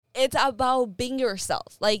it's about being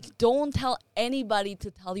yourself. Like, don't tell anybody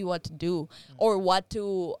to tell you what to do or what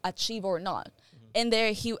to achieve or not. And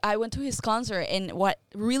I went to his concert, and what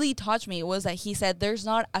really touched me was that he said, there's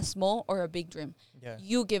not a small or a big dream. Yeah.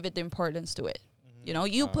 You give it the importance to it. You know,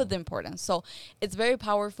 you put the importance. So it's very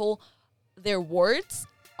powerful. Their words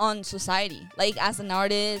on society, like as an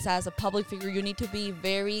artist, as a public figure, you need to be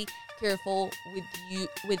very careful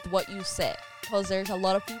with what you say, because there's a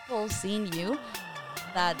lot of people seeing you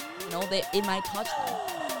that, you know, it might touch them.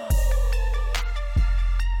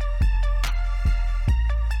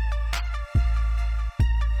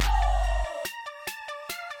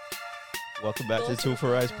 Welcome back to the Two for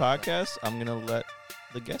Rice podcast. I'm going to let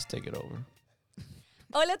the guest take it over.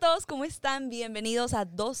 Hola a todos, ¿cómo están? Bienvenidos a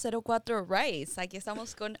 204 Rice. Aquí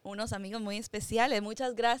estamos con unos amigos muy especiales.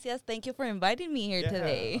 Muchas gracias. Thank you for inviting me here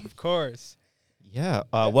today. Of course. Yeah.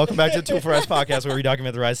 Welcome back to the Two for Rice podcast, where we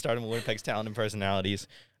document the rise, stardom, of Winnipeg's talent and personalities.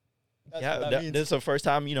 This is the first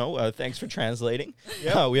time, thanks for translating.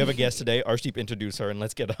 We have a guest today. Arshdeep, introduce her, and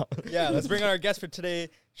let's get on. Let's bring on our guest for today.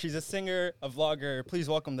 She's a singer, a vlogger. Please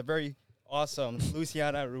welcome the very awesome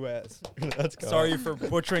Luciana Ruiz. Let's go. Sorry for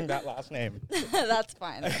butchering that last name. That's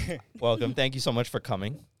fine. Welcome. Thank you so much for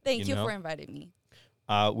coming. Thank you for inviting me.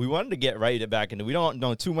 We wanted to get right back into, we don't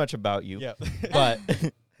know too much about you, but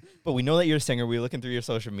but we know that you're a singer. We're looking through your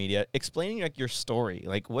social media, explaining like your story.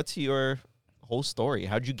 Like, what's your whole story?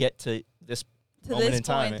 How'd you get to this moment in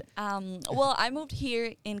time? Well, I moved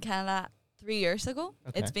here in Canada 3 years ago.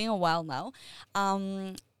 Okay. It's been a while now.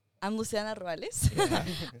 I'm Luciana Ruiz. Yeah.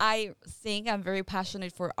 I sing. I'm very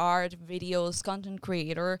passionate for art, videos, content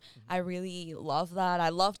creator. I really love that. I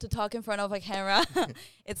love to talk in front of a camera.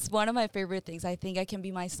 It's one of my favorite things. I think I can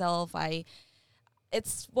be myself.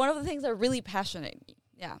 It's one of the things that really passionate me.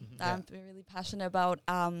 I'm really passionate about.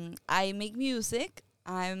 I make music.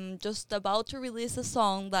 I'm just about to release a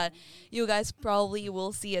song that you guys probably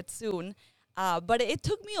will see it soon. But it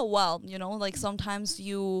took me a while, like sometimes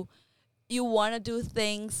you want to do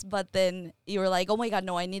things, but then you're like, oh my God,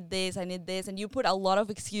 no, I need this. And you put a lot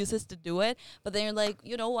of excuses to do it. But then you're like,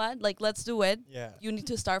 you know what? Like, let's do it. Yeah. You need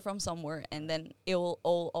to start from somewhere, and then it will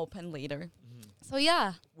all open later. So,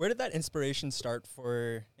 yeah. Where did that inspiration start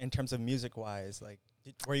in terms of music-wise? Like,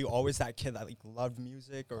 were you always that kid that loved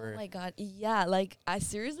music? Or? Oh my God, yeah. Like, I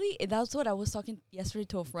seriously, that's what I was talking yesterday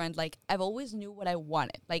to a friend. Like, I've always knew what I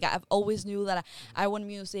wanted. Like, I've always knew that I want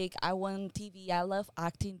music, I want TV, I love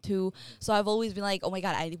acting too. So I've always been like, oh my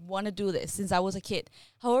God, I want to do this since I was a kid.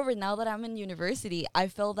 However, now that I'm in university, I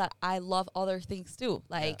feel that I love other things too,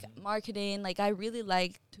 like marketing. Like, I really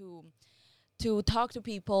like to talk to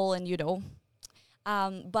people and,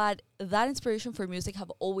 but that inspiration for music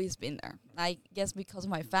have always been there. I guess because of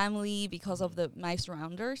my family, because of my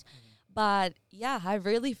surrounders. But yeah, I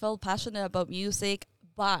really felt passionate about music,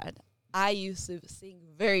 but I used to sing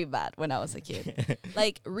very bad when I was a kid.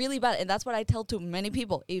 Like, really bad. And that's what I tell to many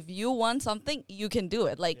people. If you want something, you can do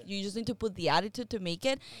it. Like, you just need to put the attitude to make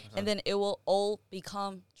it, and then it will all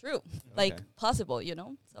become true. Like, possible,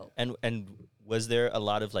 So And was there a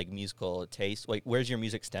lot of like musical taste? Like, where's your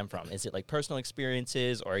music stem from? Is it like personal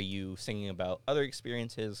experiences, or are you singing about other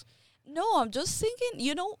experiences? No, I'm just thinking,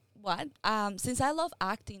 you know what? Since I love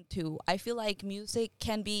acting too, I feel like music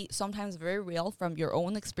can be sometimes very real from your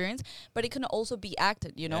own experience, but it can also be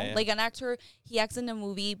acted, Yeah. Like an actor, he acts in a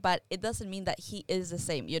movie, but it doesn't mean that he is the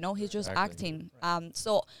same, He's just acting.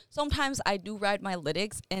 So sometimes I do write my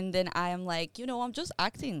lyrics, and then I am like, I'm just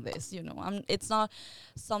acting this, it's not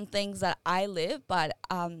some things that I live, but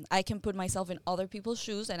I can put myself in other people's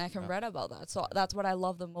shoes, and I can write about that. So that's what I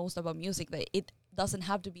love the most about music, that it doesn't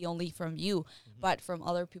have to be only from you, but from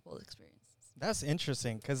other people's experiences. That's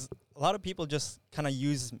interesting, because a lot of people just kind of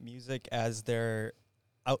use music as their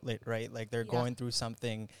outlet, right? Like, they're going through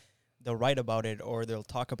something, they'll write about it or they'll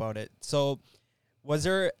talk about it. So was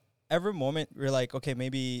there ever a moment where you're like, okay,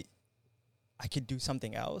 maybe I could do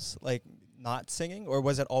something else, like not singing? Or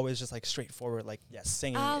was it always just like straightforward, like, yes,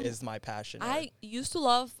 singing is my passion? I used to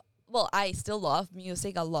love, I still love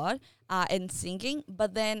music a lot and singing,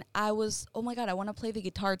 but then I was, oh my God, I want to play the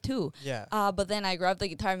guitar too. Yeah. But then I grabbed the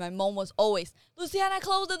guitar, and my mom was always, Luciana,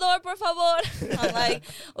 close the door, por favor. I'm like,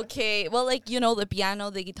 okay. Well, like, the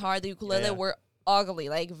piano, the guitar, the ukulele were ugly,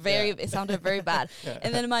 like it sounded very bad.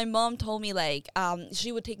 And then my mom told me, like,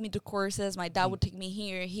 she would take me to courses, my dad would take me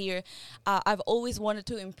here. I've always wanted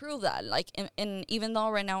to improve that. Like, and even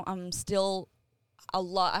though right now I have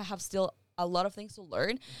still a lot of things to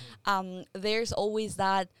learn, there's always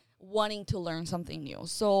that wanting to learn something new.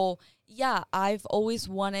 So yeah, I've always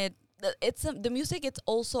wanted, the music, it's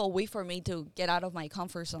also a way for me to get out of my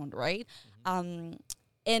comfort zone, right?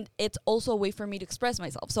 and it's also a way for me to express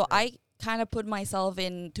myself. So I kind of put myself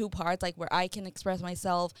in two parts, like where I can express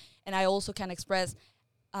myself and I also can express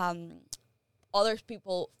other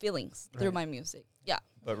people's feelings through my music. Yeah.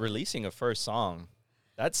 But releasing a first song,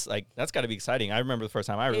 that's got to be exciting. I remember the first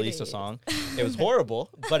time I released a song. It was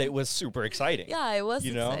horrible, but it was super exciting. Yeah, it was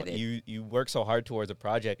exciting. You work so hard towards a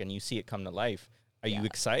project and you see it come to life. Are you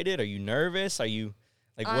excited? Are you nervous? Are you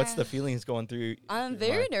what's the feelings going through? I'm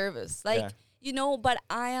very nervous. But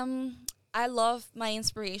I love my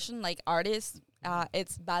inspiration, like artists.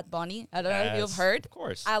 It's Bad Bunny. I don't know if you've heard. Of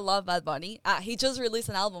course. I love Bad Bunny. He just released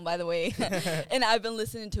an album, by the way, and I've been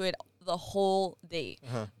listening to it the whole day.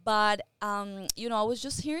 But, I was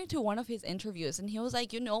just hearing to one of his interviews, and he was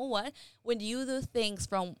like, you know what? When you do things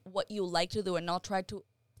from what you like to do and not try to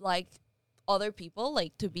like other people,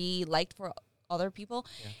 like to be liked for other people,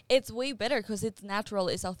 it's way better because it's natural,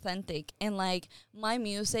 it's authentic. And like my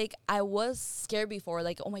music, I was scared before,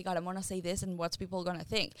 like, oh my God, I'm gonna say this and what's people gonna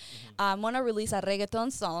think. I'm gonna release a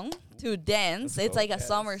reggaeton song to dance. It's like a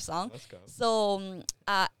summer song. So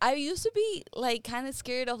I used to be like kind of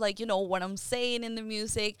scared of like, what I'm saying in the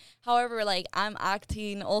music. However, like I'm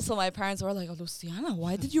acting. Also, my parents were like, oh, Luciana,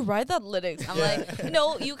 why did you write that lyrics? I'm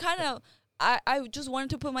like, you kind of, I just wanted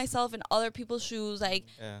to put myself in other people's shoes, like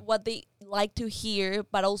what they like to hear,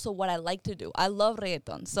 but also what I like to do. I love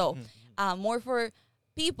reggaeton. So more for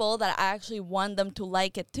people that I actually want them to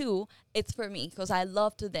like it too. It's for me because I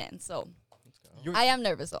love to dance. So I am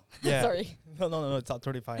nervous though. Yeah. Sorry. No, it's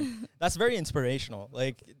totally fine. That's very inspirational.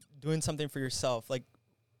 Like doing something for yourself. Like,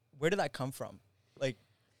 where did that come from? Like,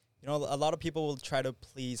 a lot of people will try to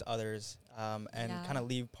please others and kind of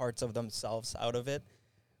leave parts of themselves out of it.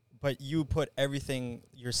 But you put everything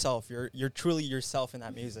yourself. You're truly yourself in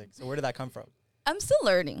that music. So where did that come from? I'm still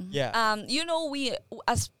learning. Yeah. We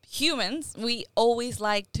as humans, we always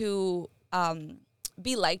like to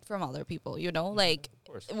be liked from other people. Like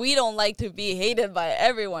we don't like to be hated by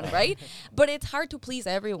everyone, right? But it's hard to please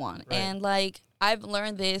everyone, and like I've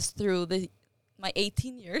learned this through my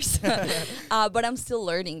 18 years, but I'm still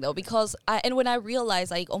learning though, because when I realize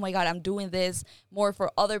like, oh my God, I'm doing this more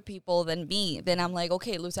for other people than me, then I'm like,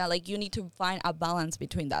 okay, Lucia, like you need to find a balance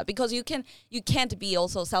between that, because you can't be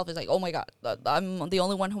also selfish, like, oh my God, I'm the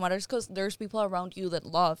only one who matters, because there's people around you that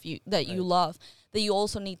love you, that you love, that you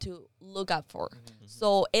also need to look up for.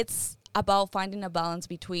 So it's about finding a balance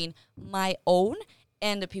between my own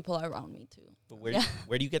and the people around me too. But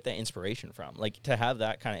where do you get that inspiration from? Like, to have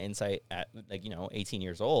that kind of insight at, like, 18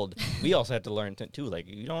 years old, we also have to learn too. Like,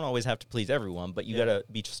 you don't always have to please everyone, but you got to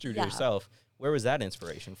be true to yourself. Where was that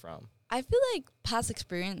inspiration from? I feel like past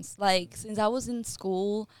experience. Like, since I was in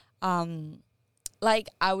school, like,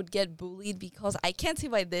 I would get bullied because I can't see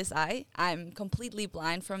by this eye. I'm completely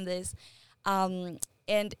blind from this.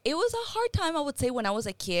 And it was a hard time, I would say, when I was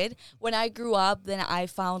a kid. When I grew up, then I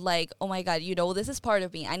found like, oh my God, this is part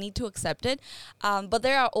of me. I need to accept it. But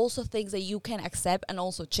there are also things that you can accept and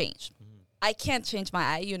also change. I can't change my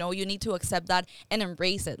eye, you need to accept that and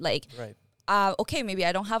embrace it. Like, okay, maybe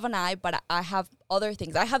I don't have an eye, but I have other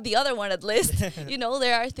things. I have the other one at least.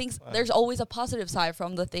 There are things, there's always a positive side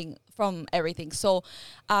from everything. So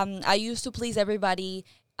I used to please everybody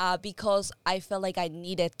because I felt like I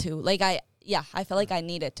needed to. Like, I felt like I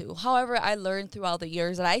needed to. However, I learned throughout the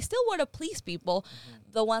years that I still want to please people,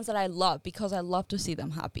 the ones that I love, because I love to see them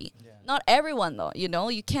happy. Yeah. Not everyone, though,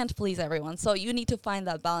 you can't please everyone. So you need to find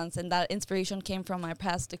that balance, and that inspiration came from my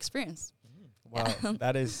past experience. Wow, yeah.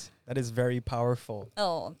 that is very powerful.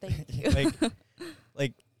 Oh, thank you.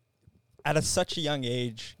 like at such a young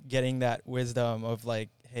age, getting that wisdom of like,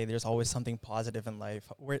 hey, there's always something positive in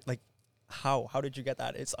life. How did you get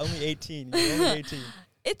that? It's only 18. You're only 18.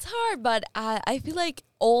 It's hard, but I feel like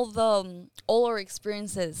all our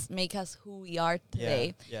experiences make us who we are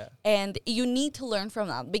today. Yeah. And you need to learn from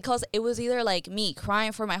them, because it was either like me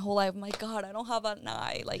crying for my whole life, my God, I don't have an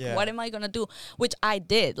eye. Like, what am I going to do? Which I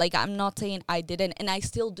did. Like, I'm not saying I didn't, and I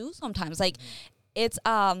still do sometimes. Like, it's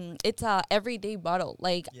a everyday battle.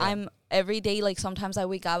 Like, I'm every day, like, sometimes I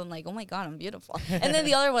wake up, I'm like, oh my God, I'm beautiful. And then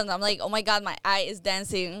the other ones, I'm like, oh my God, my eye is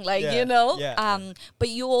dancing. Like, but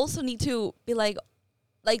you also need to be like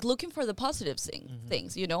looking for the positive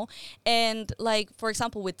things, and like, for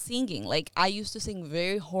example, with singing, like I used to sing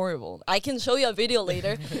very horrible. I can show you a video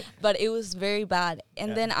later, but it was very bad.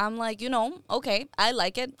 And then I'm like, okay, I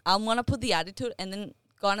like it. I'm gonna put the attitude and then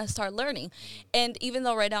gonna start learning. And even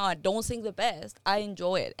though right now I don't sing the best, I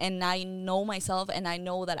enjoy it, and I know myself, and I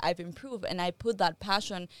know that I've improved, and I put that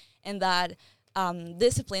passion and that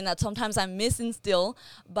discipline that sometimes I'm missing still.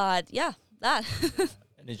 But that.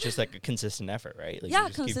 And it's just like a consistent effort, right?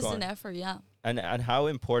 Like, consistent effort, And how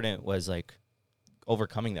important was like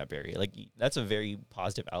overcoming that barrier? Like, that's a very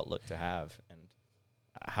positive outlook to have. And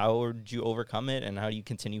how did you overcome it, and how do you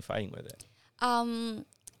continue fighting with it?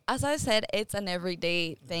 As I said, it's an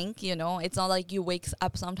everyday thing, you know. It's not like you wake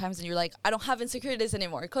up sometimes and you're like, I don't have insecurities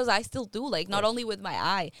anymore, because I still do. Like, not only with my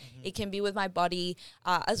eye, it can be with my body.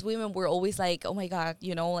 As women, we're always like, oh my God,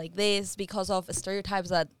 you know, like this, because of stereotypes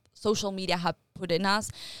that social media have put in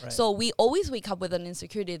us. Right. So we always wake up with an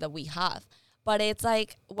insecurity that we have. But it's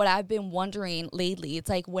like what I've been wondering lately. It's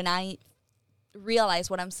like when I realize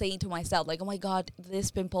what I'm saying to myself, like, oh my God, this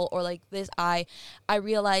pimple, or like this eye, I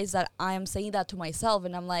realize that I am saying that to myself,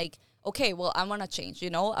 and I'm like, okay, well, I'm gonna change, you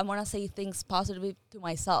know. I'm gonna say things positively to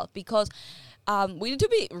myself, because we need to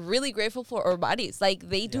be really grateful for our bodies. Like,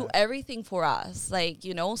 they do everything for us, like,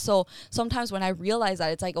 you know. So sometimes when I realize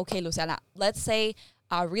that, it's like, okay, Luciana, let's say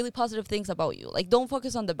really positive things about you. Like, don't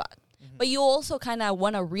focus on the bad, but you also kind of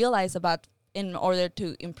want to realize about in order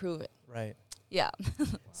to improve it. Right. Yeah.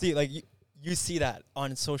 See, like, you see that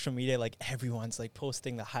on social media, like everyone's like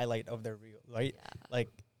posting the highlight of their reel, right? Yeah. Like,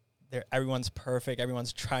 everyone's perfect.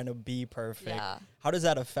 Everyone's trying to be perfect. Yeah. How does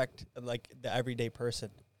that affect like the everyday person?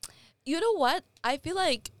 You know what? I feel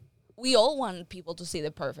like we all want people to see the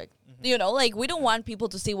perfect. You know, like, we don't want people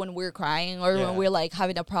to see when we're crying, or when we're like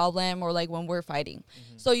having a problem, or like when we're fighting.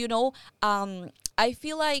 So, you know, I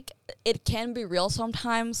feel like it can be real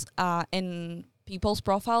sometimes in people's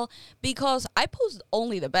profile, because I post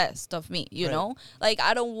only the best of me, you know? Like,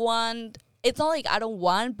 I don't want, it's not like I don't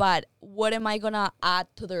want, but what am I gonna add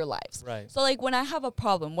to their lives? Right. So, like, when I have a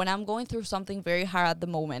problem, when I'm going through something very hard at the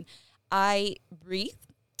moment, I breathe,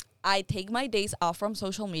 I take my days off from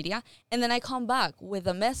social media, and then I come back with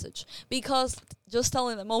a message, because just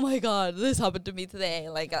telling them, oh my God, this happened to me today.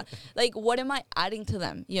 Like, what am I adding to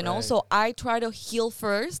them? You know? Right. So I try to heal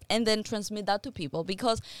first and then transmit that to people,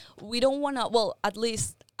 because we don't want to, well, at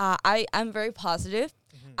least I'm very positive.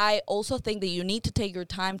 I also think that you need to take your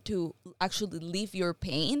time to actually leave your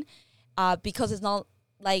pain, because it's not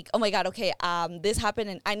like, oh my God, okay, this happened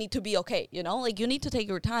and I need to be okay, you know? Like, you need to take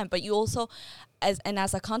your time, but you also, as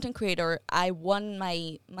a content creator, I want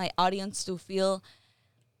my audience to feel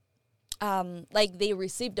like they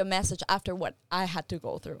received a message after what I had to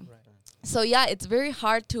go through. Right. So yeah, it's very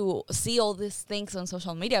hard to see all these things on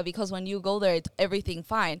social media, because when you go there, it's everything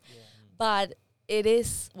fine. Yeah. But it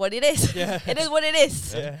is what it is. Yeah. It is what it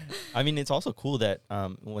is. Yeah. I mean, it's also cool that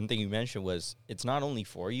one thing you mentioned was it's not only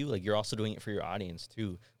for you, like, you're also doing it for your audience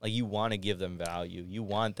too. Like, you want to give them value. You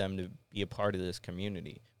want them to be a part of this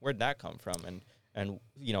community. Where'd that come from? And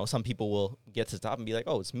you know, some people will get to the top and be like,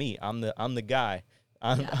 oh, it's me. I'm the guy.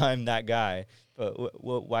 I'm that guy. But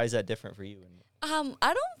why is that different for you? I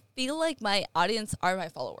don't feel like my audience are my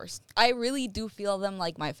followers. I really do feel them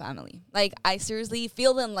like my family. Like, I seriously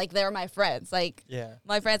feel them like they're my friends. Like,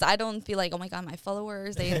 my friends. I don't feel like, oh my God, my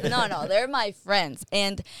followers. No, they're my friends.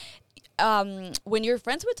 And when you're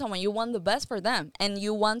friends with someone, you want the best for them, and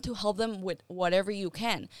you want to help them with whatever you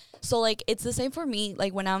can. So, like, it's the same for me.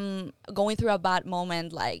 Like, when I'm going through a bad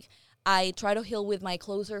moment, like, I try to heal with my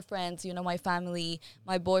closer friends, you know, my family,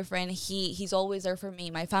 my boyfriend, he's always there for me.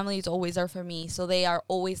 My family is always there for me. So they are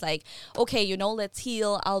always like, okay, you know, let's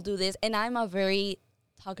heal. I'll do this. And I'm a very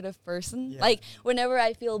talkative person. Yeah. Like, whenever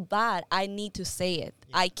I feel bad, I need to say it.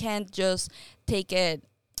 Yeah. I can't just take it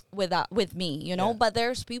with me, you know. But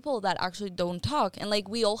there's people that actually don't talk, and like,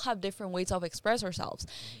 we all have different ways of express ourselves,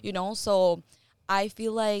 you know. So I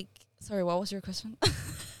feel like, sorry, what was your question?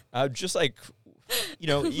 Just like, you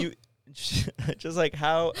know, you just like,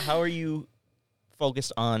 how are you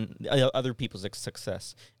focused on other people's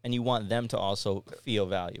success, and you want them to also feel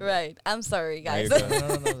valuable? Right. I'm sorry, guys. No,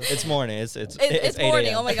 it's morning. It's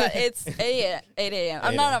morning. Oh my God, it's 8 a.m.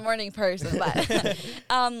 I'm not a morning person, but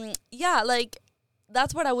yeah, like,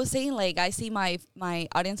 that's what I was saying. Like, I see my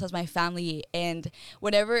audience as my family, and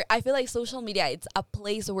whenever I feel like social media, it's a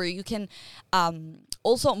place where you can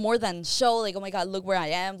also, more than show, like, oh my God, look where I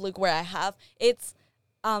am, look where I have. It's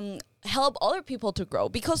help other people to grow,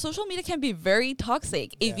 because social media can be very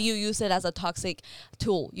toxic if you use it as a toxic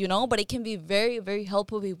tool, you know, but it can be very, very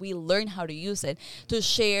helpful if we learn how to use it to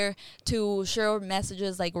share our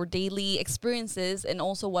messages, like our daily experiences, and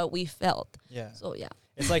also what we felt. Yeah. So yeah.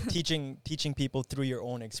 It's like teaching people through your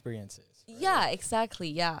own experiences. Right? Yeah, exactly.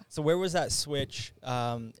 Yeah. So where was that switch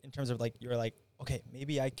in terms of, like, you're like, okay,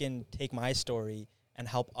 maybe I can take my story and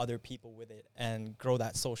help other people with it and grow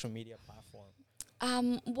that social media platform?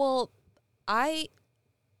 Well, I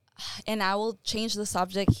will change the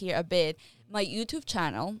subject here a bit. My YouTube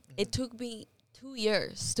channel, it took me 2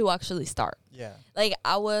 years to actually start. Yeah. Like,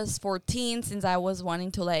 I was 14 since I was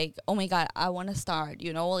wanting to, like, oh my God, I want to start,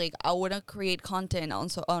 you know, like, I want to create content on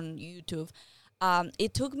YouTube.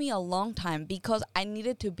 it took me a long time because I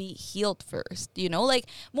needed to be healed first, you know, like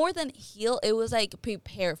more than heal, it was like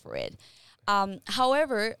prepare for it.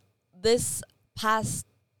 However, this past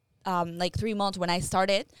like 3 months when I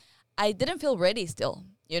started, I didn't feel ready still.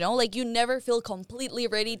 You know, like you never feel completely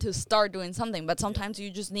ready to start doing something, but sometimes you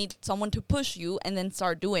just need someone to push you and then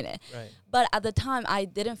start doing it. Right. But at the time, I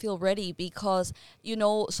didn't feel ready because, you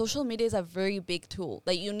know, social media is a very big tool.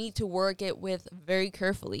 Like you need to work it with very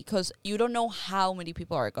carefully because you don't know how many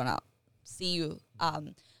people are going to see you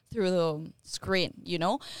through the screen, you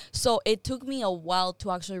know? So it took me a while to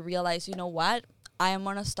actually realize, you know what? I am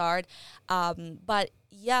going to start. But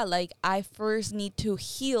yeah, like I first need to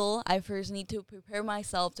heal. I first need to prepare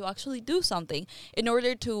myself to actually do something in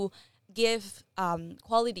order to give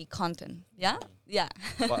quality content. Yeah? Yeah.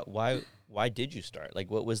 Why did you start?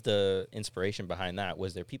 Like, what was the inspiration behind that?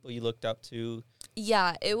 Was there people you looked up to?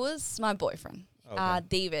 Yeah, it was my boyfriend,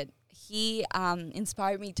 David. He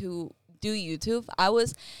inspired me to do YouTube. I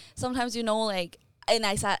was sometimes, you know, like, and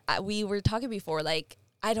I said, we were talking before, like,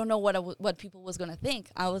 I don't know what people was going to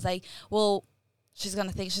think. I was like, well, she's going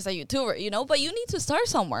to think she's a YouTuber, you know, but you need to start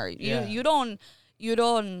somewhere. Yeah. You're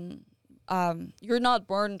not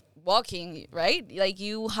born walking, right? Like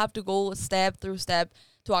you have to go step through step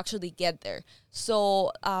to actually get there.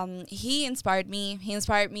 So he inspired me. He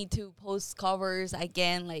inspired me to post covers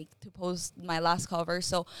again, like to post my last cover.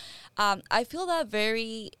 So I feel that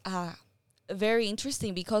very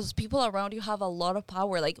interesting because people around you have a lot of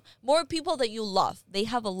power. Like more people that you love, they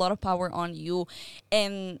have a lot of power on you,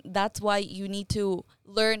 and that's why you need to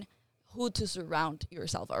learn who to surround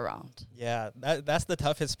yourself around. Yeah, that's the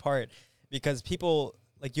toughest part because people,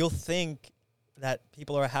 like, you'll think that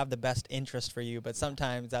people have the best interest for you, but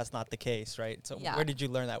sometimes that's not the case, right? So where did you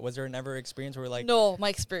learn that? Was there never experience where like... No, my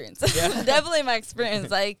experience. Yeah. Definitely my experience.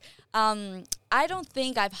 Like, I don't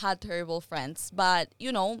think I've had terrible friends, but,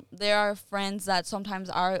 you know, there are friends that sometimes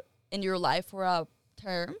are in your life for a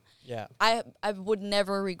term. Yeah. I would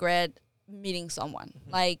never regret meeting someone.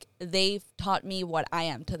 Mm-hmm. Like, they've taught me what I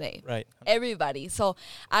am today. Right. Everybody. So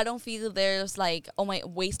I don't feel there's like, oh my,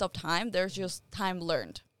 waste of time. There's just time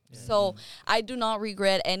learned. So I do not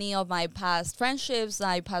regret any of my past friendships,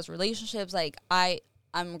 my past relationships. Like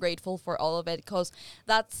I'm grateful for all of it because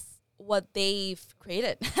that's what they've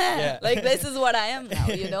created. Yeah. Like this is what I am now,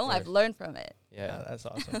 you know? I've learned from it. Yeah, that's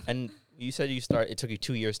awesome. And you said it took you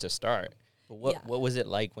 2 years to start. But what was it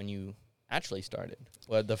like when you actually started?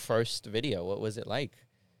 Well, the first video, what was it like?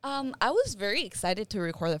 I was very excited to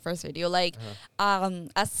record the first video. Like,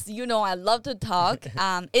 as you know, I love to talk.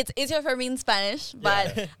 It's easier for me in Spanish,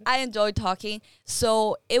 but I enjoy talking.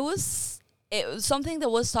 So it was something that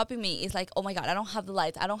was stopping me. It's like, oh my God, I don't have the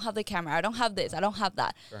lights. I don't have the camera. I don't have this. I don't have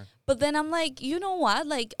that. Sure. But then I'm like, you know what?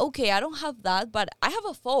 Like, okay, I don't have that, but I have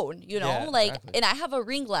a phone, you know, and I have a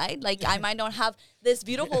ring light. Like, I might not have this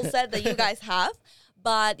beautiful set that you guys have,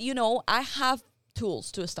 but, you know, I have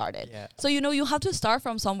tools to start it. Yeah. So, you know, you have to start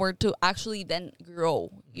from somewhere to actually then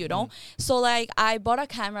grow, you know? So, like, I bought a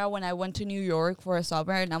camera when I went to New York for a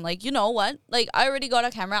summer, and I'm like, you know what? Like, I already got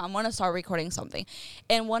a camera. I'm going to start recording something.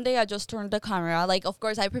 And one day I just turned the camera. Like, of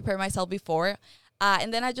course, I prepared myself before.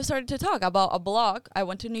 And then I just started to talk about a blog. I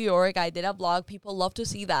went to New York. I did a blog. People love to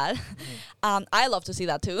see that. I love to see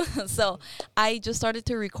that too. So I just started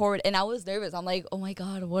to record, and I was nervous. I'm like, oh my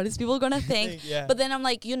God, what is people going to think? But then I'm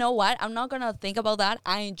like, you know what? I'm not going to think about that.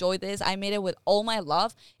 I enjoy this. I made it with all my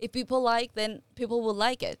love. If people like, then people will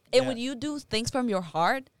like it. And when you do things from your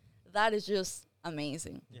heart, that is just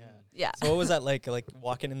amazing. Yeah. So what was that like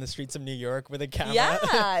walking in the streets of New York with a camera?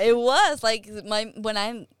 Yeah, it was like when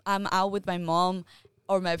I'm out with my mom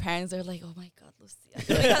or my parents, they're like, oh my God,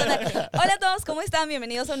 Luciana. Hola todos, ¿cómo están?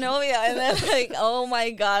 Bienvenidos a novia. And then like, oh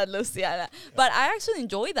my God, Luciana. But I actually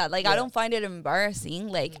enjoy that. Like, I don't find it embarrassing.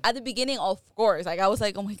 Like at the beginning, of course, like I was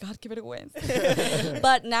like, oh my God, give it a win.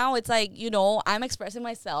 But now it's like, you know, I'm expressing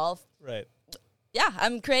myself. Right. Yeah,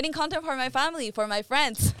 I'm creating content for my family, for my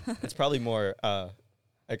friends. It's probably more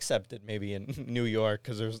accepted maybe in New York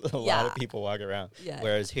because there's a lot of people walking around. Yeah.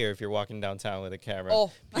 Whereas here, if you're walking downtown with a camera,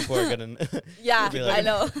 people are gonna be like, I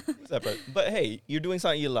know. Separate. But hey, you're doing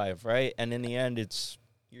something you love, right? And in the end, it's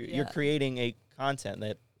you're creating a content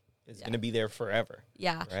that is gonna be there forever.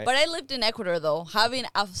 Yeah. Right? But I lived in Ecuador though, having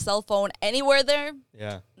a cell phone anywhere there.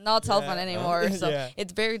 Yeah. Not cell phone anymore. So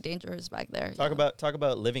it's very dangerous back there. Talk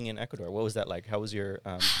about living in Ecuador. What was that like? How was your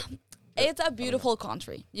It's a beautiful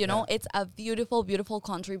country, you know. It's a beautiful, beautiful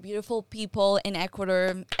country, beautiful people in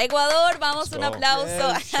Ecuador. Ecuador, vamos, un aplauso.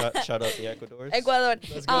 Yes. Shout out the Ecuadors. Ecuador.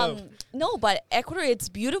 Let's go. No, but Ecuador, it's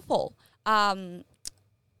beautiful.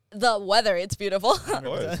 the weather, it's beautiful.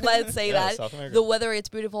 Let's say that. South America. The weather, it's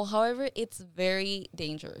beautiful. However, it's very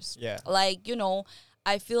dangerous. Yeah. Like,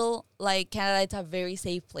 I feel like Canada, it's a very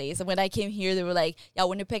safe place. And when I came here, they were like, yeah,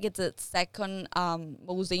 Winnipeg, it's the second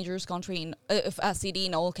most dangerous country in city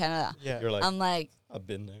in all Canada. Yeah. You're like, I'm like, I've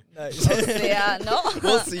been there. Nice. yeah, no.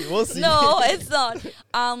 We'll see. No, it's not.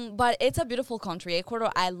 But it's a beautiful country. Ecuador,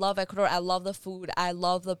 I love Ecuador. I love the food. I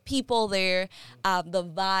love the people there, the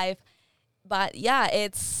vibe. But yeah,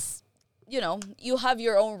 it's, you have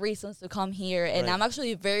your own reasons to come here. And Right. I'm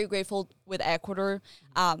actually very grateful with Ecuador.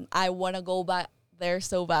 I want to go back there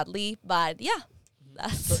so badly. But yeah,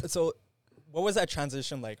 that's... So what was that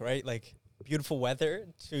transition like, right? Like beautiful weather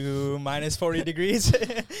to minus 40 degrees?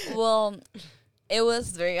 Well, it was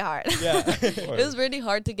very hard. Yeah. It was really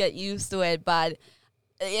hard to get used to it. But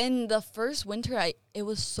in the first winter, it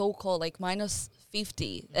was so cold, like minus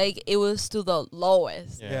 50. Like it was to the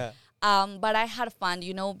lowest. Yeah. But I had fun,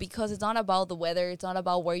 because it's not about the weather. It's not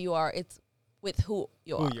about where you are. It's with who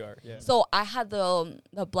you are. Who you are, yeah. So I had the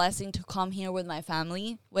blessing to come here with my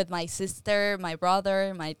family, with my sister, my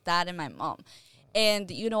brother, my dad, and my mom.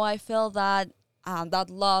 And, I feel that that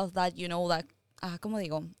love, that, that, ¿cómo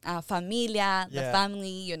digo? Familia, the Yeah.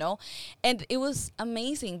 family, And it was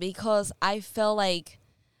amazing because I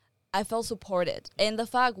felt supported. And the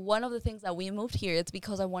fact, one of the things that we moved here, it's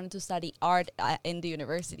because I wanted to study art in the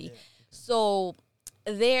university. Yeah. So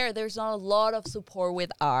there's not a lot of support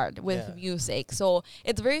with art, with Yeah. music. So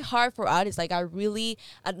it's very hard for artists. Like, I really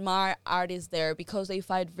admire artists there because they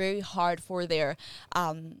fight very hard for their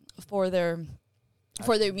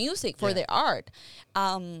music, for Yeah. their art.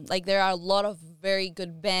 Like, there are a lot of very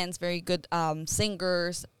good bands, very good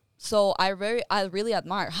singers. So I really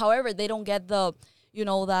admire. However, they don't get the,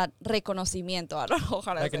 that reconocimiento. I don't know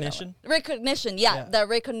how to Recognition? say that. Recognition, yeah. Yeah. The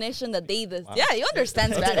recognition that they Wow. Yeah, you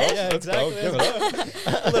understand That's Spanish. dope. Yeah, That's dope. exactly. Give it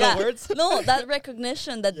up. Little Yeah. words. No, that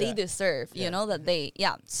recognition that they Yeah. deserve, Yeah. that they,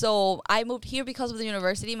 So I moved here because of the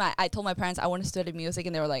university. I told my parents I want to study music,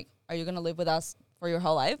 and they were like, are you going to live with us for your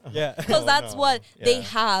whole life? Yeah. Because Oh, that's no. what they Yeah.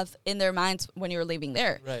 have in their minds when you're living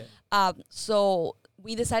there. Right. So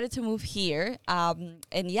we decided to move here.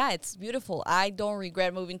 And yeah, it's beautiful. I don't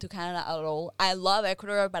regret moving to Canada at all. I love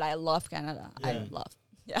Ecuador, but I love Canada. Yeah.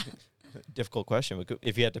 Yeah. Difficult question. But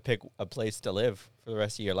if you had to pick a place to live for the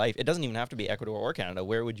rest of your life, it doesn't even have to be Ecuador or Canada.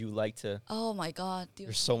 Where would you like to? Oh my God.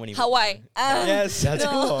 There's so many. Hawaii. Yes. That's No.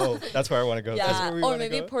 cool. That's where I want to go. That's Yeah, where we or wanna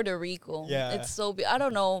maybe go. Puerto Rico. Yeah. It's so I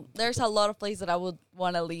don't know. There's a lot of places that I would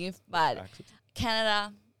want to leave, but Actually,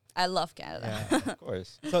 Canada, I love Canada. Yeah. of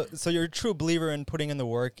course. So you're a true believer in putting in the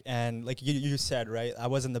work, and like you said, right? I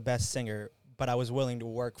wasn't the best singer, but I was willing to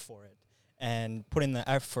work for it and put in the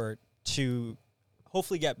effort to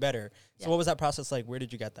hopefully get better. So Yeah. what was that process like? Where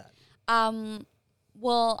did you get that?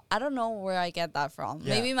 Well, I don't know where I get that from.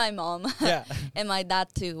 Yeah. Maybe my mom Yeah. and my dad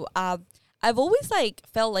too. I've always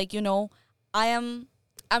felt like, I'm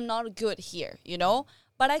not good here,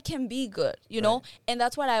 but I can be good, Right. and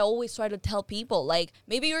that's what I always try to tell people. Like,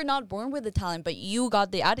 maybe you're not born with the talent, but you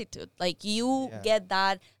got the attitude. Like, you Yeah. get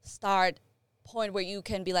that start point where you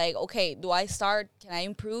can be like, okay, do I start? Can I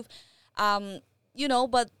improve?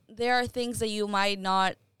 But there are things that you might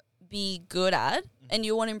not be good at and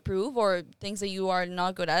you want to improve, or things that you are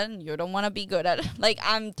not good at and you don't want to be good at. Like,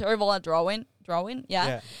 I'm terrible at drawing.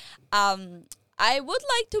 Yeah. I would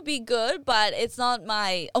like to be good, but it's not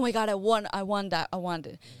my, oh my God, I want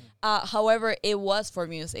it. However, it was for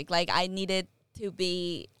music. Like, I needed to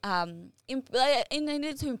be, I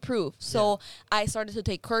needed to improve. So I started to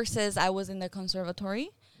take courses. I was in the conservatory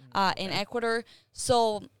in Ecuador.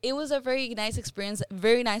 So it was a very nice experience,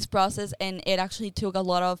 very nice process. And it actually took a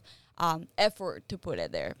lot of effort to put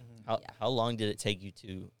it there. How long did it take you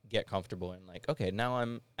to get comfortable and like, okay, now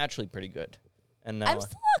I'm actually pretty good? And now I'm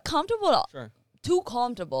still not comfortable. Sure. Too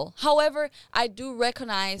comfortable. However, I do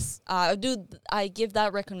recognize, I give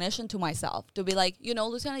that recognition to myself to be like,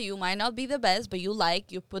 Luciana, you might not be the best, but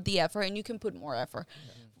you put the effort, and you can put more effort.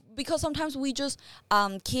 Because sometimes we just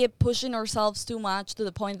keep pushing ourselves too much to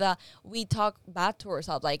the point that we talk bad to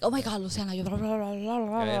ourselves. Like, oh my God, Luciana, you blah, blah, blah, blah,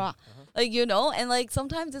 blah, blah. Like, and like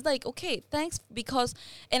sometimes it's like, okay, thanks, because,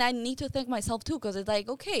 and I need to thank myself too, because it's like,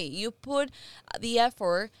 okay, you put the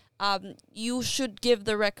effort, you should give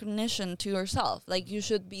the recognition to yourself. Like, you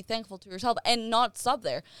should be thankful to yourself and not stop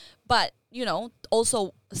there. But,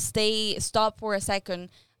 also stop for a second,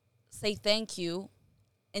 say thank you,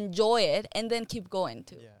 enjoy it, and then keep going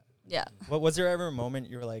too. Yeah. What was there ever a moment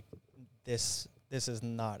you were like, this is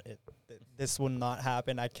not it. This will not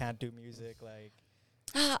happen. I can't do music. Like,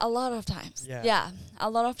 A lot of times. Yeah. Yeah. A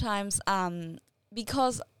lot of times.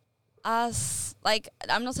 Because as like,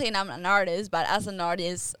 I'm not saying I'm an artist, but as an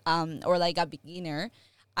artist, or like a beginner,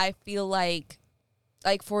 I feel like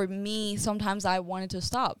for me, sometimes I wanted to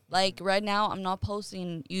stop. Like right now, I'm not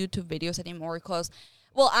posting YouTube videos anymore because,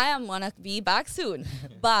 well, I am gonna be back soon,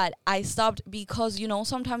 but I stopped because, you know,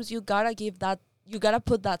 sometimes you gotta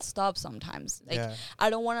put that stop sometimes. Like, I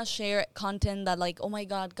don't want to share content that like, oh my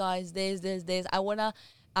God, guys, this. I want to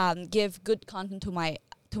give good content to my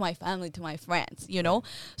family, to my friends, you know?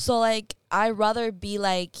 So like, I rather be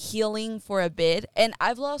like healing for a bit. And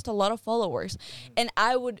I've lost a lot of followers. And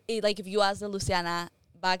I would, like, if you asked the Luciana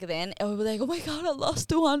back then, I would be like, oh my God, I lost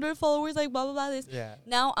 200 followers, like blah, blah, blah, this. Yeah.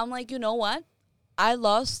 Now I'm like, you know what? I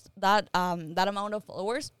lost that amount of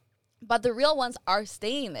followers, but the real ones are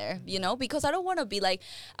staying there, you know, because I don't want to be like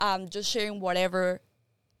just sharing whatever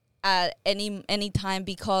at any time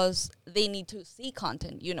because they need to see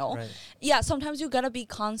content, you know. Right. Yeah, sometimes you gotta be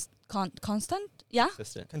constant. Yeah,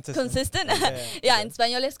 consistent. Yeah, in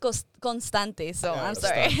Spanish es constante, so I'm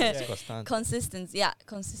sorry. Consistency. Yeah,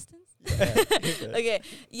 consistency. Okay,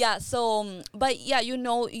 yeah, so but yeah, you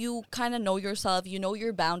know, you kind of know yourself, you know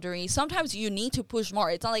your boundaries. Sometimes you need to push more.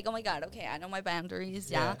 It's not like, oh my God, okay, I know my boundaries.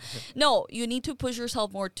 Yeah. No, you need to push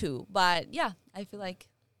yourself more too. But yeah, I feel like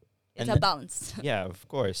it's a balance. Yeah, of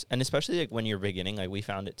course. And especially like when you're beginning, like we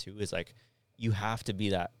found it too, is like you have to be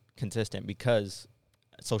that consistent because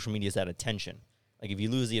social media is that attention. Like if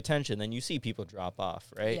you lose the attention, then you see people drop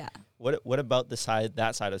off, right? Yeah. What about that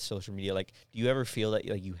side of social media? Like, do you ever feel that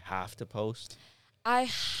like you have to post? I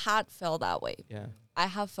had felt that way. Yeah. I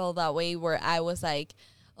have felt that way where I was like,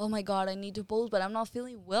 oh my God, I need to post, but I'm not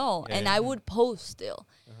feeling well. And I would post still.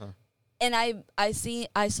 And I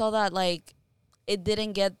saw that like it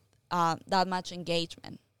didn't get that much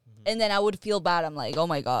engagement. And then I would feel bad. I'm like, oh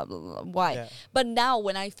my God, why? Yeah. But now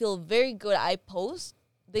when I feel very good, I post.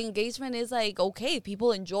 The engagement is like, okay,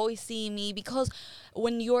 people enjoy seeing me because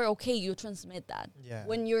when you're okay, you transmit that. Yeah.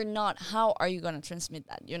 When you're not, how are you going to transmit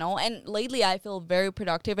that, you know? And lately I feel very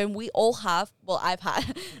productive and we all have, well, I've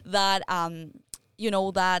had that, you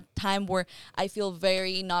know, that time where I feel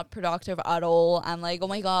very not productive at all. I'm like, oh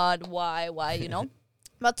my God, why, you know?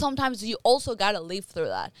 But sometimes you also got to live through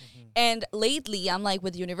that. And lately, I'm like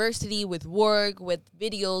with university, with work, with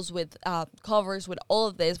videos, with covers, with all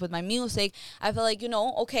of this, with my music, I feel like, you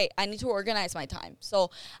know, okay, I need to organize my time.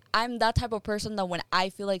 So I'm that type of person that when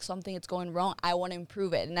I feel like something is going wrong, I want to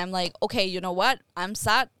improve it. And I'm like, okay, you know what? I'm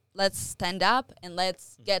sad. Let's stand up and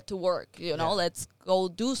let's get to work. You know, let's go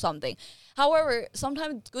do something. However,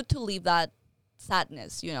 sometimes it's good to leave that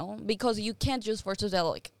sadness, you know, because you can't just force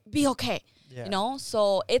yourself like, be okay. Yeah. You know,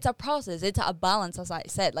 so it's a process. It's a balance, as I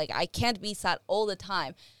said. Like, I can't be sad all the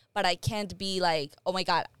time, but I can't be like, oh my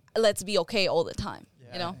God, let's be okay all the time.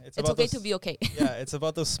 Yeah. You know, it's okay to be okay. Yeah, it's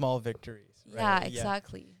about those small victories. Right? Yeah,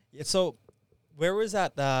 exactly. Yeah, so where was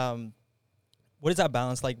that, what is that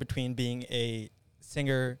balance like between being a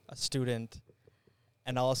singer, a student,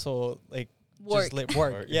 and also like work? Just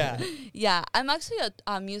work. Yeah. Yeah, I'm actually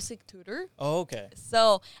a music tutor. Oh, okay.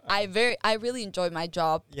 So I really enjoy my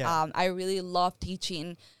job. Yeah. I really love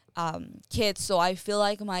teaching kids. So I feel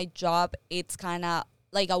like my job, it's kind of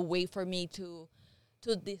like a way for me to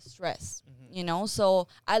distress, you know? So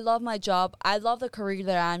I love my job. I love the career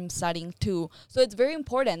that I'm studying too. So it's very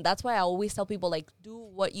important. That's why I always tell people, like, do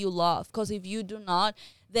what you love. Because if you do not,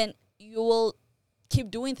 then you will keep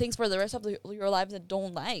doing things for the rest of your life that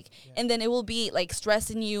don't like. Yeah. And then it will be like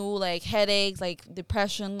stressing you, like headaches, like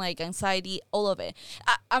depression, like anxiety, all of it.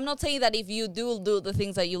 I'm not saying that if you do the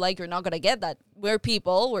things that you like, you're not going to get that. We're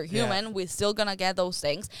people, we're human, we're still going to get those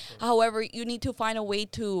things. Sure. However, you need to find a way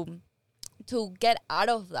to get out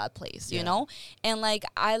of that place, you know? And like,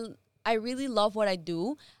 I really love what I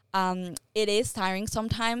do. It is tiring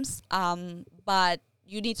sometimes, but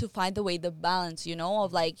you need to find the balance, you know,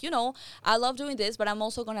 of like, you know, I love doing this, but I'm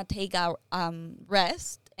also going to take a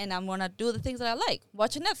rest and I'm going to do the things that I like,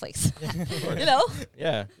 watching Netflix, you know?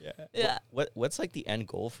 Yeah. What's like the end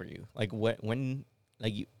goal for you? Like when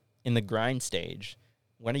like you in the grind stage,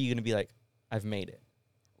 when are you going to be like, I've made it?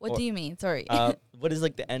 What do you mean? Sorry. What is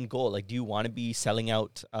like the end goal? Like, do you want to be selling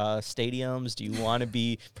out stadiums? Do you want to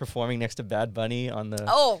be performing next to Bad Bunny on the?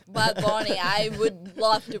 Oh, Bad Bunny! I would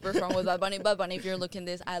love to perform with Bad Bunny. Bad Bunny, if you're looking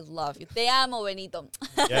this, I love you. Te amo, Benito.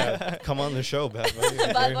 Yeah, come on the show, Bad Bunny.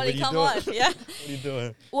 Bad Bunny, come on. Yeah. What are you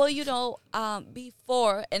doing? Well, you know,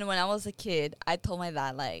 before and when I was a kid, I told my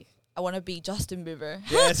dad like I want to be Justin Bieber.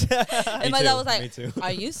 Yes. And my dad was like,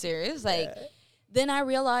 "Are you serious?" Like. Yeah. Then I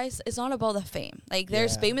realized it's not about the fame. Like,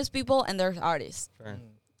 there's famous people and there's artists,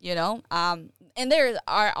 you know? And there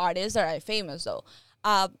are artists that are famous, though.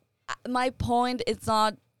 My point is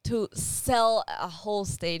not to sell a whole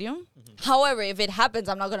stadium. However, if it happens,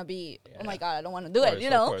 I'm not going to be, oh my God, I don't want to do it, you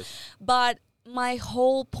know? But my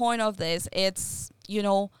whole point of this, it's, you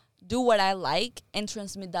know, do what I like and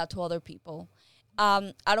transmit that to other people.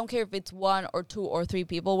 I don't care if it's 1 or 2 or 3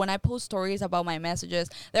 people. When I post stories about my messages,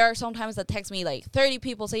 there are sometimes that text me like 30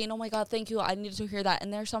 people saying, oh my God, thank you, I needed to hear that.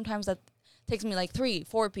 And there are sometimes that text me like 3,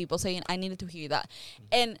 4 people saying I needed to hear that.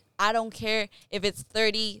 And I don't care if it's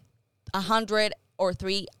 30, 100 or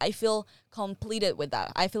 3. I feel completed with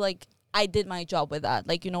that. I feel like I did my job with that.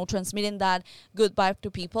 Like, you know, transmitting that good vibe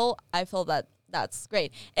to people, I feel that that's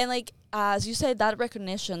great. And like, as you said, that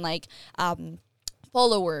recognition, like,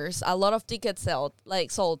 followers, a lot of tickets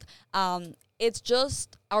sold. It's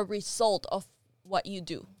just a result of what you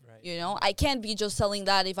do. Right. You know, I can't be just selling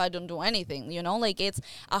that if I don't do anything, you know, like it's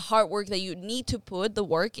a hard work that you need to put the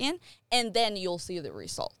work in, and then you'll see the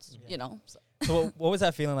results, you know. So what was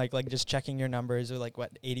that feeling like just checking your numbers, or like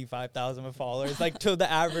what, 85,000 followers? Like, to the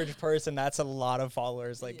average person, that's a lot of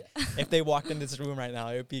followers. Like, if they walked in this room right now,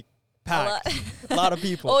 it would be packed. A lot of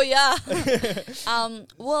people. Oh yeah.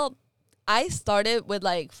 Well, I started with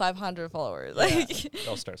like 500 followers. Like,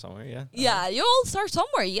 you'll start somewhere, yeah. Yeah, you all start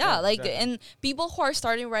somewhere, yeah. Like, exactly. And people who are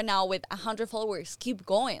starting right now with 100 followers, keep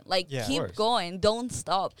going. Like, keep going. Don't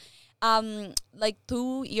stop. Like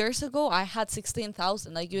 2 years ago, I had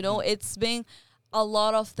 16,000. Like, you know, it's been a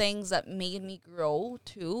lot of things that made me grow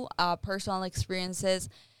too. Personal experiences.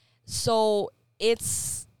 So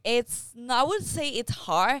it's I would say it's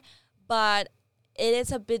hard, but it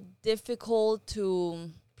is a bit difficult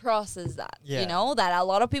to process that, you know, that a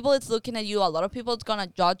lot of people it's looking at you, a lot of people it's gonna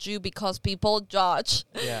judge you, because people judge.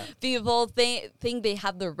 People think they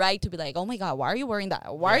have the right to be like, oh my God, why are you wearing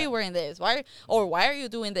that? Why are you wearing this? Why are you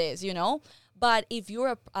doing this, you know? But if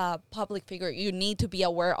you're a public figure, you need to be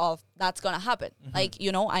aware of that's gonna happen. Like,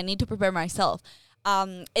 you know, I need to prepare myself,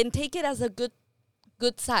 and take it as a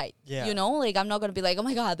good side. You know, like, I'm not gonna be like, oh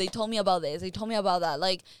my God, they told me about this, they told me about that.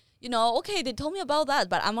 Like, you know, okay, they told me about that,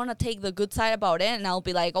 but I'm going to take the good side about it, and I'll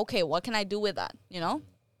be like, okay, what can I do with that, you know?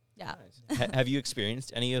 Yeah. Nice. Have you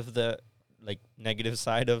experienced any of the, like, negative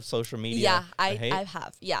side of social media? Yeah, I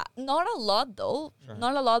have, yeah. Not a lot, though. Sure.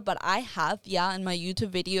 Not a lot, but I have, yeah. In my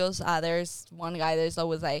YouTube videos, there's one guy that's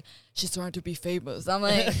always like, she's trying to be famous. I'm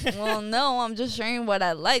like, well, no, I'm just sharing what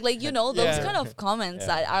I like. Like, you know, those kind of comments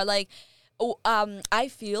that are like, I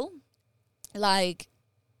feel like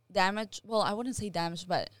damage, well, I wouldn't say damage,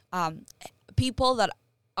 but people that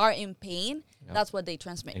are in pain, that's what they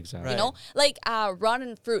transmit. Exactly. You know, like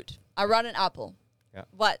rotten fruit, a rotten apple. Yeah.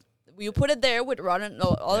 What? You put it there with rotten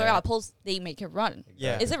other apples, they make it rotten.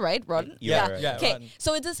 Yeah. Is it right? Rotten? Yeah. Right. Okay.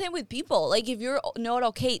 So it's the same with people. Like, if you're not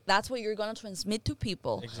okay, that's what you're going to transmit to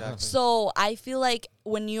people. Exactly. So I feel like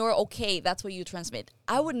when you're okay, that's what you transmit.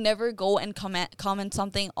 I would never go and comment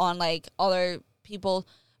something on like other people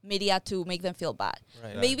media to make them feel bad.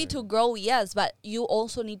 Maybe to grow, yes, but you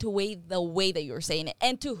also need to weigh the way that you're saying it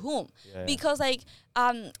and to whom. Because like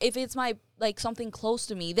if it's my like something close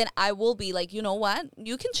to me, then I will be like, you know what,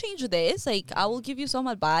 you can change this, like I will give you some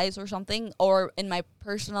advice or something, or in my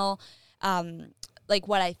personal like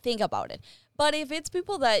what I think about it. But if it's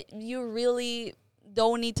people that you really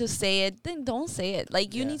don't need to say it, then don't say it.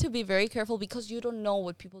 Like, you need to be very careful, because you don't know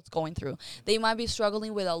what people's going through. They might be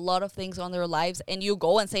struggling with a lot of things on their lives, and you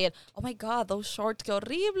go and say it, oh my God, those shorts que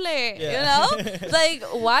horrible, you know? Like,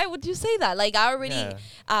 why would you say that? Like, I already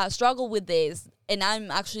struggle with this, and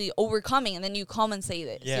I'm actually overcoming, and then you come and say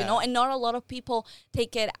this, you know? And not a lot of people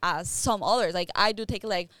take it as some others. Like, I do take it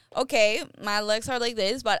like, okay, my legs are like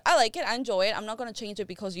this, but I like it, I enjoy it, I'm not going to change it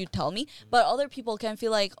because you tell me. But other people can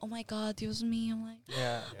feel like, oh my God, Dios mío, I'm like,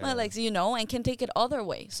 my legs, you know, and can take it other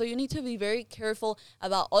way. So you need to be very careful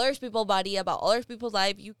about other people's body, about other people's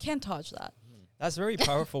life. You can't touch that. That's very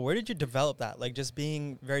powerful. Where did you develop that? Like, just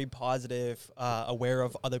being very positive, aware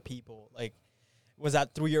of other people, like, was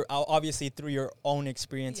that through your, obviously through your own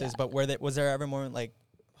experiences, but was there ever a moment like,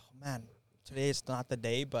 oh man, today is not the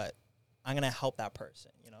day, but I'm going to help that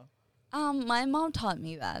person, you know? My mom taught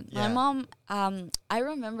me that. My mom, I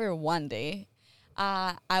remember one day,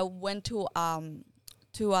 I went to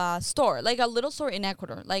a store, like a little store in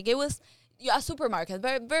Ecuador. Like, it was a supermarket,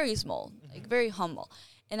 very, very small, like very humble.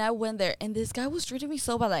 And I went there, and this guy was treating me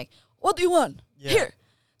so bad, like, what do you want? Here.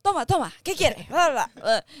 Toma, ¿qué quiere?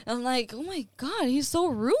 I'm like, oh my God, he's so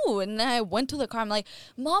rude. And then I went to the car. I'm like,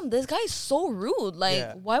 Mom, this guy's so rude.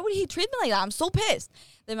 Like, why would he treat me like that? I'm so pissed.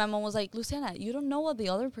 Then my mom was like, Luciana, you don't know what the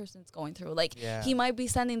other person's going through. Like, he might be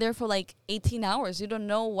standing there for like 18 hours. You don't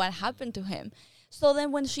know what happened to him. So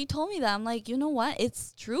then when she told me that, I'm like, you know what?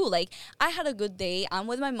 It's true. Like, I had a good day. I'm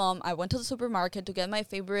with my mom. I went to the supermarket to get my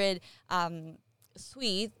favorite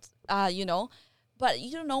sweet, but you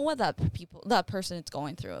don't know what that person is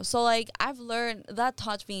going through. So like I've learned that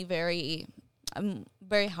touched me very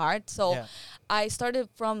very hard. So I started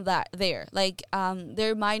from there. Like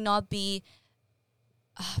there might not be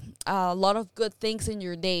a lot of good things in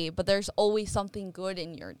your day, but there's always something good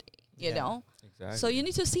in your day, you know? Exactly. So you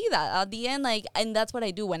need to see that at the end, like, and that's what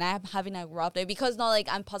I do when I'm having a rough day, because not like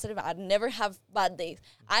I'm positive, I never have bad days.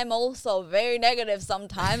 I'm also very negative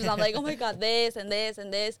sometimes. I'm like, oh my God, this and this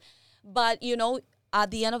and this. But, at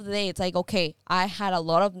the end of the day, it's like, okay, I had a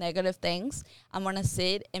lot of negative things. I'm going to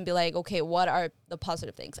sit and be like, okay, what are the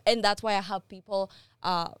positive things? And that's why I have people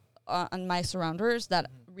on my surrounders that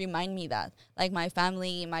remind me that. Like my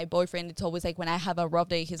family, my boyfriend, it's always like when I have a rough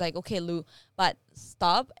day, he's like, okay, Lou, but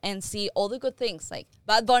stop and see all the good things. Like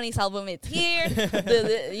Bad Bunny's album, it's here,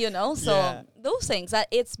 So those things, that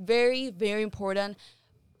it's very, very important,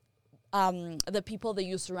 the people that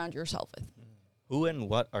you surround yourself with. Who and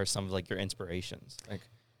what are some of like your inspirations? Like,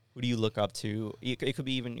 who do you look up to? It could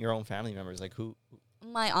be even your own family members. Like who?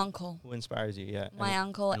 My uncle. Who inspires you? Yeah. My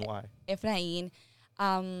uncle. And why? Efrain.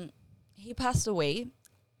 He passed away,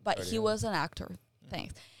 but he was an actor.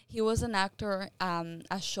 Thanks. He was an actor,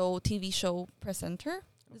 TV show presenter.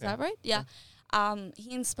 Is that right? Yeah.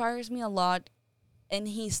 He inspires me a lot, and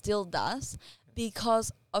he still does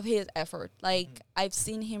because of his effort. Like I've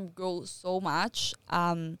seen him grow so much.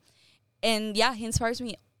 And yeah, he inspires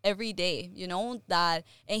me every day, that,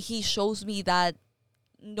 and he shows me that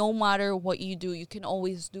no matter what you do, you can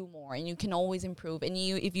always do more and you can always improve. And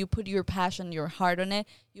if you put your passion, your heart on it,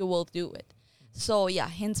 you will do it. So yeah,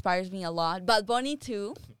 he inspires me a lot. Bad Bunny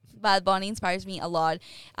too. Bad Bunny inspires me a lot.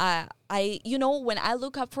 When I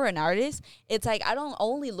look up for an artist, it's like I don't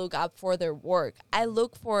only look up for their work. I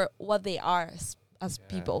look for what they are as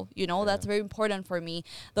people, that's very important for me,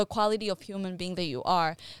 the quality of human being that you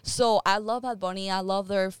are. So I love Bad Bunny. I love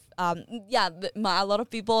their, a lot of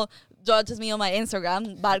people judges me on my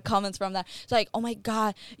Instagram, bad comments from that. It's like, oh my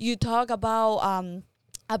God, you talk about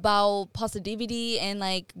positivity and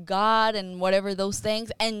like God and whatever those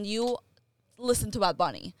things, and you listen to Bad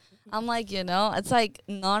Bunny. I'm like, it's like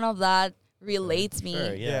none of that relates me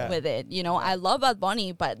with it. I love Bad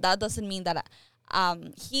Bunny, but that doesn't mean that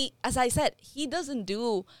he, as I said, he doesn't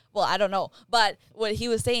do, well, I don't know, but what he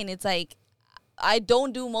was saying, it's like, I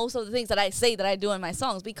don't do most of the things that I say that I do in my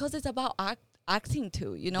songs because it's about acting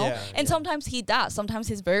too, and sometimes he does. Sometimes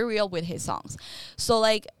he's very real with his songs. So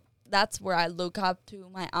like, that's where I look up to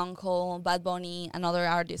my uncle, Bad Bunny, another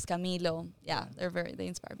artist, Camilo. Yeah, they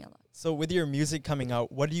inspire me a lot. So with your music coming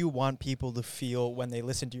out, what do you want people to feel when they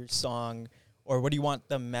listen to your song, or what do you want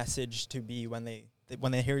the message to be when they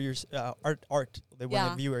hear your art, they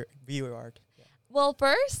want to view your art? Well,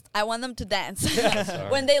 first, I want them to dance.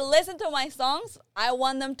 When they listen to my songs, I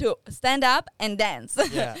want them to stand up and dance.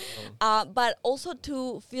 But also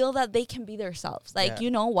to feel that they can be themselves. Like,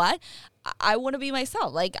 you know what? I want to be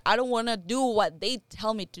myself. Like, I don't want to do what they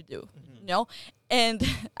tell me to do, And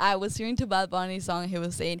I was hearing to Bad Bunny's song, he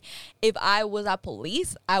was saying, if I was a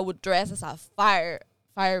police, I would dress as a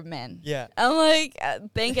fireman. Yeah. I'm like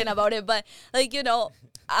thinking about it, but like,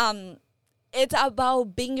 it's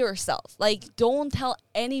about being yourself. Like, don't tell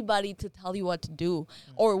anybody to tell you what to do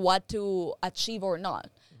or what to achieve or not.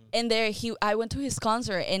 And I went to his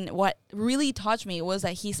concert, and what really touched me was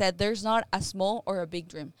that he said, there's not a small or a big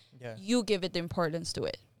dream. Yeah. You give it the importance to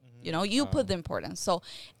it. You put the importance. So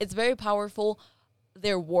it's very powerful.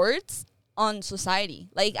 Their words on society,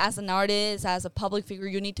 like as an artist, as a public figure,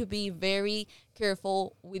 you need to be very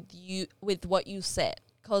careful with what you said,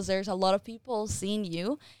 because there's a lot of people seeing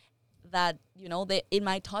you that it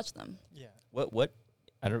might touch them. Yeah. What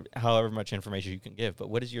I don't, however much information you can give, but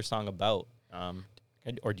what is your song about?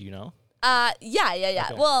 Or do you know? Yeah.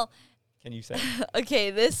 Okay. Well, can you say? Okay,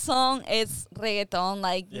 this song is reggaeton,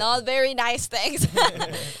 like not very nice things.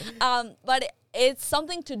 But it's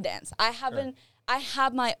something to dance. I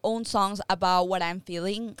have my own songs about what I'm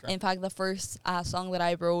feeling. In fact, the first song that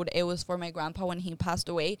I wrote, it was for my grandpa when he passed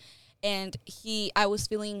away. And I was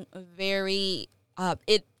feeling very,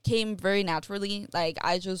 it came very naturally. Like,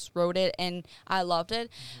 I just wrote it and I loved it.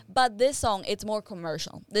 But this song, it's more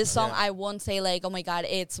commercial. This song, I won't say like, oh my God,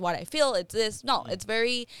 it's what I feel, it's this. No, it's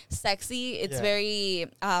very sexy. It's very,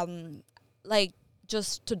 like,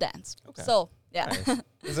 just to dance. Okay. So, yeah. Nice.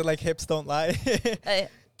 Is it like Hips Don't Lie? Yeah.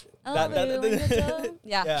 Like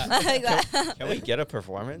that. Can we get a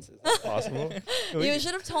performance? Is that possible? You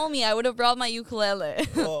should have told me. I would have brought my ukulele.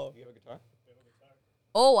 Oh, you have a guitar?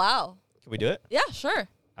 Oh, wow. Can we do it? Yeah, sure.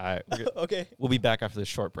 All right. Okay. We'll be back after this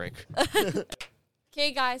short break.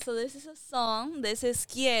 Okay, guys, so this is a song. This is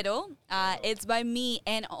Quiero. It's by me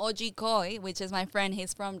and Oji Koi, which is my friend.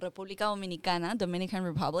 He's from República Dominicana, Dominican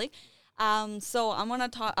Republic. So I'm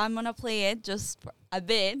gonna play it just a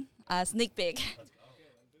bit, a sneak peek.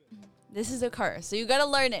 This is the chorus, so you gotta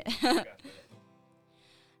learn it.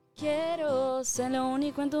 Quiero ser lo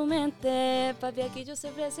único en tu mente, papi, aquí yo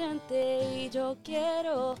soy presente y yo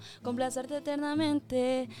quiero complacerte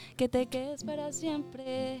eternamente, que te quedes para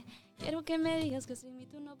siempre. Quiero que me digas que sin mí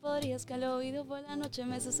tú no podrías, que al oído por la noche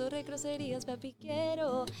me susurre groserías, papi,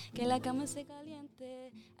 quiero que la cama esté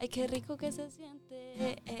caliente, ay, qué rico que se siente,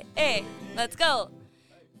 let's go.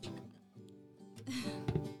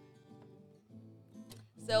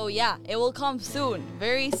 So yeah, it will come soon,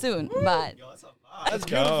 very soon, but... That's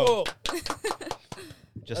beautiful.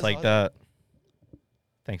 Just That's like awesome. that.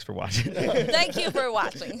 Thanks for watching. Thank you for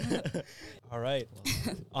watching. All right.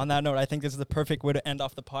 On that note, I think this is the perfect way to end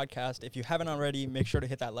off the podcast. If you haven't already, make sure to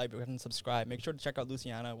hit that like button and subscribe. Make sure to check out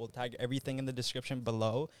Luciana. We'll tag everything in the description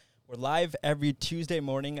below. We're live every Tuesday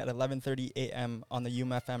morning at 11:30 a.m. on the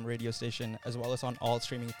UMFM radio station, as well as on all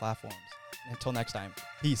streaming platforms. Until next time,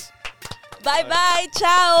 peace. Bye bye,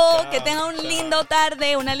 chao. Chao, Que tenga un chao. lindo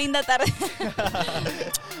tarde, una linda tarde.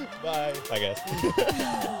 Bye. Bye,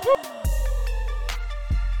 guys.